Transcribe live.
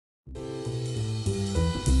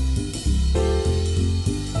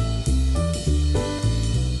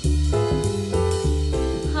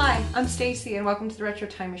I'm Stacy and welcome to the Retro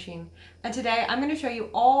Time Machine. And today I'm going to show you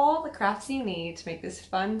all the crafts you need to make this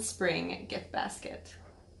fun spring gift basket.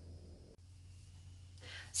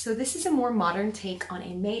 So this is a more modern take on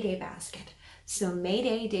a May Day basket. So May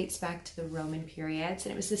Day dates back to the Roman periods,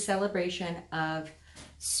 and it was the celebration of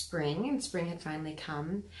spring, and spring had finally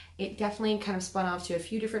come. It definitely kind of spun off to a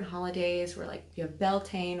few different holidays where, like, you have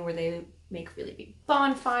Beltane, where they make really big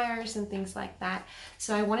bonfires and things like that.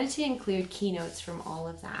 So I wanted to include keynotes from all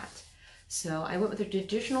of that. So I went with a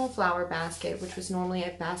traditional flower basket, which was normally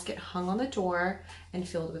a basket hung on the door and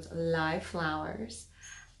filled with live flowers.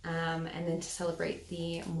 And then to celebrate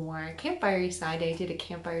the more campfire side, I did a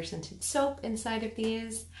campfire scented soap inside of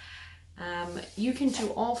these. You can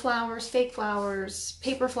do all flowers, fake flowers,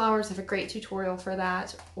 paper flowers. I have a great tutorial for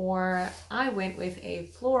that. Or I went with a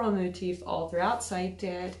floral motif all throughout. So I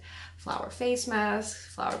did flower face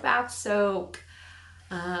masks, flower bath soap,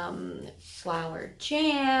 flower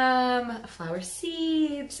jam, flower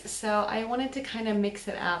seeds. So I wanted to kind of mix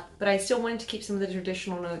it up, but I still wanted to keep some of the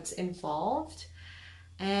traditional notes involved.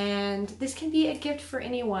 And this can be a gift for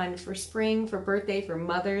anyone, for spring, for birthday, for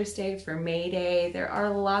Mother's Day, for May Day. There are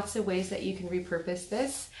lots of ways that you can repurpose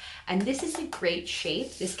this. And this is a great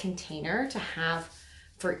shape, this container, to have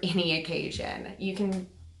for any occasion. You can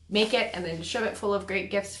make it and then shove it full of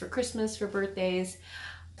great gifts for Christmas, for birthdays.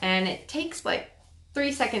 And it takes like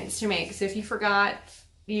 3 seconds to make. So if you forgot,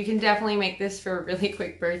 you can definitely make this for a really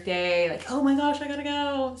quick birthday. Like, oh my gosh, I gotta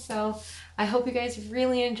go. So I hope you guys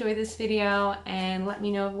really enjoy this video and let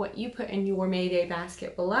me know what you put in your May Day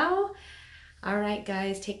basket below. All right,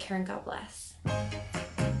 guys, take care and God bless.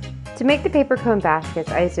 To make the paper cone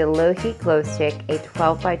baskets, I used a low heat glow stick, a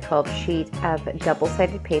 12 by 12 sheet of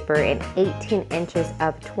double-sided paper, and 18 inches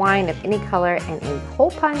of twine of any color, and a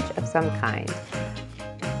hole punch of some kind.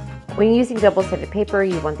 When using double-sided paper,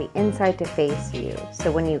 you want the inside to face you. So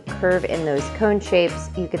when you curve in those cone shapes,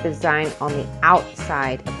 you get the design on the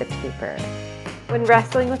outside of the paper. When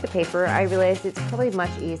wrestling with the paper, I realized it's probably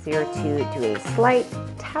much easier to do a slight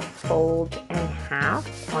tap fold and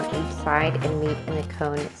half on each side and meet in the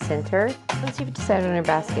cone center. Once you've decided on your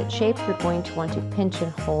basket shape, you're going to want to pinch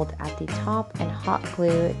and hold at the top and hot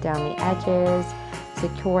glue down the edges,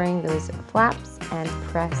 securing those flaps, and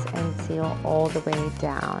press and seal all the way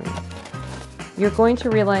down. You're going to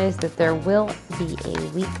realize that there will be a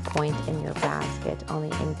weak point in your basket on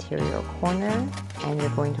the interior corner, and you're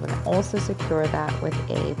going to want to also secure that with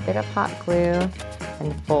a bit of hot glue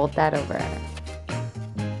and fold that over.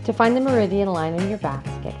 To find the meridian line in your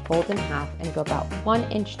basket, fold in half and go about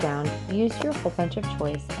 1 inch down. Use your hole punch of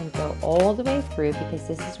choice and go all the way through, because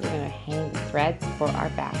this is where we're going to hang the threads for our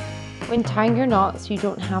basket. When tying your knots, you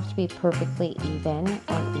don't have to be perfectly even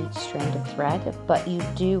on each strand of thread, but you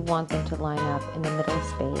do want them to line up in the middle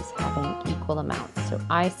space, having equal amounts. So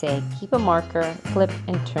I say keep a marker, flip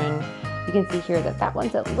and turn. You can see here that that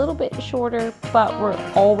one's a little bit shorter, but we're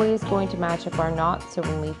always going to match up our knots, so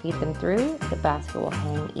when we feed them through, the basket will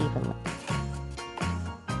hang evenly.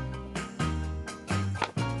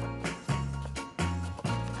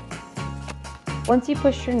 Once you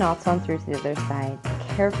push your knots on through to the other side,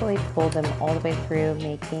 carefully pull them all the way through,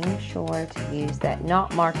 making sure to use that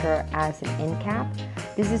knot marker as an end cap.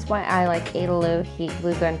 This is why I like a low heat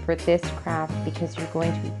glue gun for this craft, because you're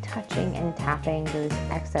going to be touching and tapping those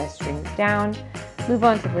excess strings down. Move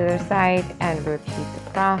on to the other side and repeat the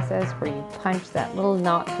process where you punch that little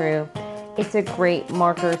knot through. It's a great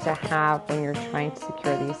marker to have when you're trying to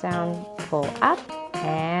secure these down. Pull up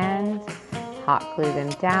and hot glue them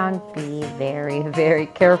down. Be very, very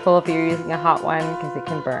careful if you're using a hot one, because it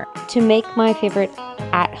can burn. To make my favorite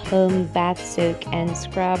at-home bath soak and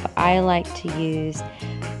scrub, I like to use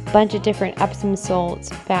a bunch of different Epsom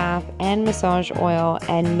salts, bath and massage oil,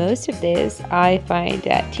 and most of this I find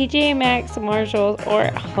at TJ Maxx, Marshalls, or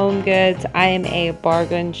Home Goods. I am a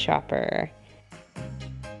bargain shopper.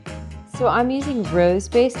 So I'm using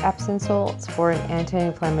rose-based Epsom salts for an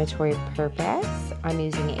anti-inflammatory purpose. I'm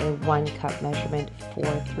using a 1 cup measurement for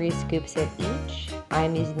 3 scoops of each.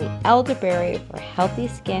 I'm using the elderberry for healthy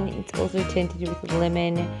skin. It's also tinted with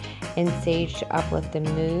lemon and sage to uplift the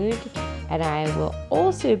mood. And I will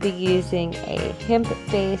also be using a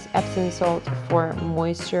hemp-based Epsom salt for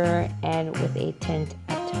moisture, and with a tint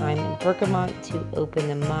of thyme and bergamot to open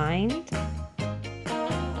the mind.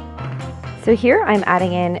 So here I'm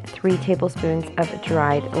adding in 3 tablespoons of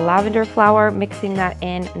dried lavender flower, mixing that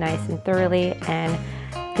in nice and thoroughly, and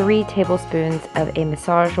 3 tablespoons of a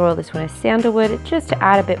massage oil. This one is sandalwood, just to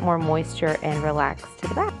add a bit more moisture and relax to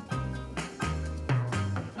the bath.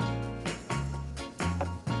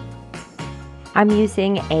 I'm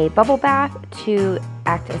using a bubble bath to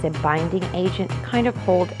act as a binding agent to kind of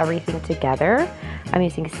hold everything together. I'm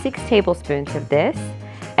using 6 tablespoons of this,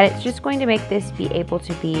 and it's just going to make this be able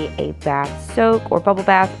to be a bath soak or bubble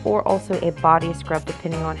bath, or also a body scrub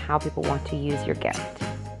depending on how people want to use your gift.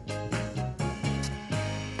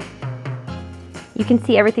 You can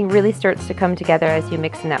see everything really starts to come together as you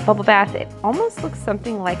mix in that bubble bath. It almost looks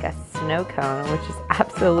something like a snow cone, which is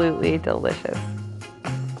absolutely delicious.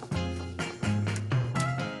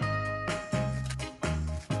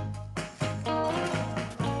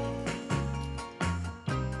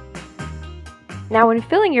 Now when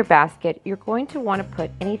filling your basket, you're going to want to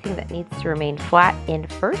put anything that needs to remain flat in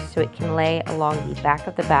first so it can lay along the back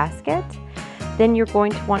of the basket. Then you're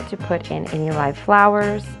going to want to put in any live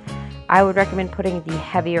flowers. I would recommend putting the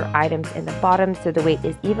heavier items in the bottom so the weight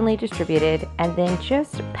is evenly distributed, and then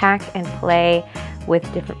just pack and play with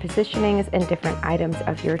different positionings and different items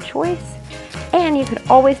of your choice. And you could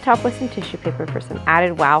always top with some tissue paper for some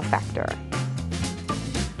added wow factor.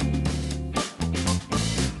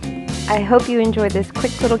 I hope you enjoyed this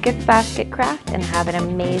quick little gift basket craft and have an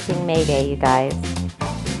amazing May Day, you guys.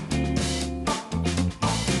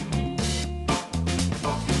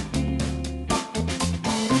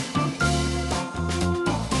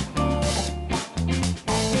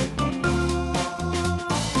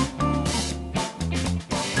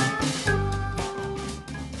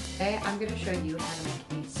 Today I'm going to show you how to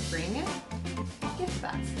make a spring gift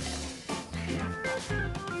basket.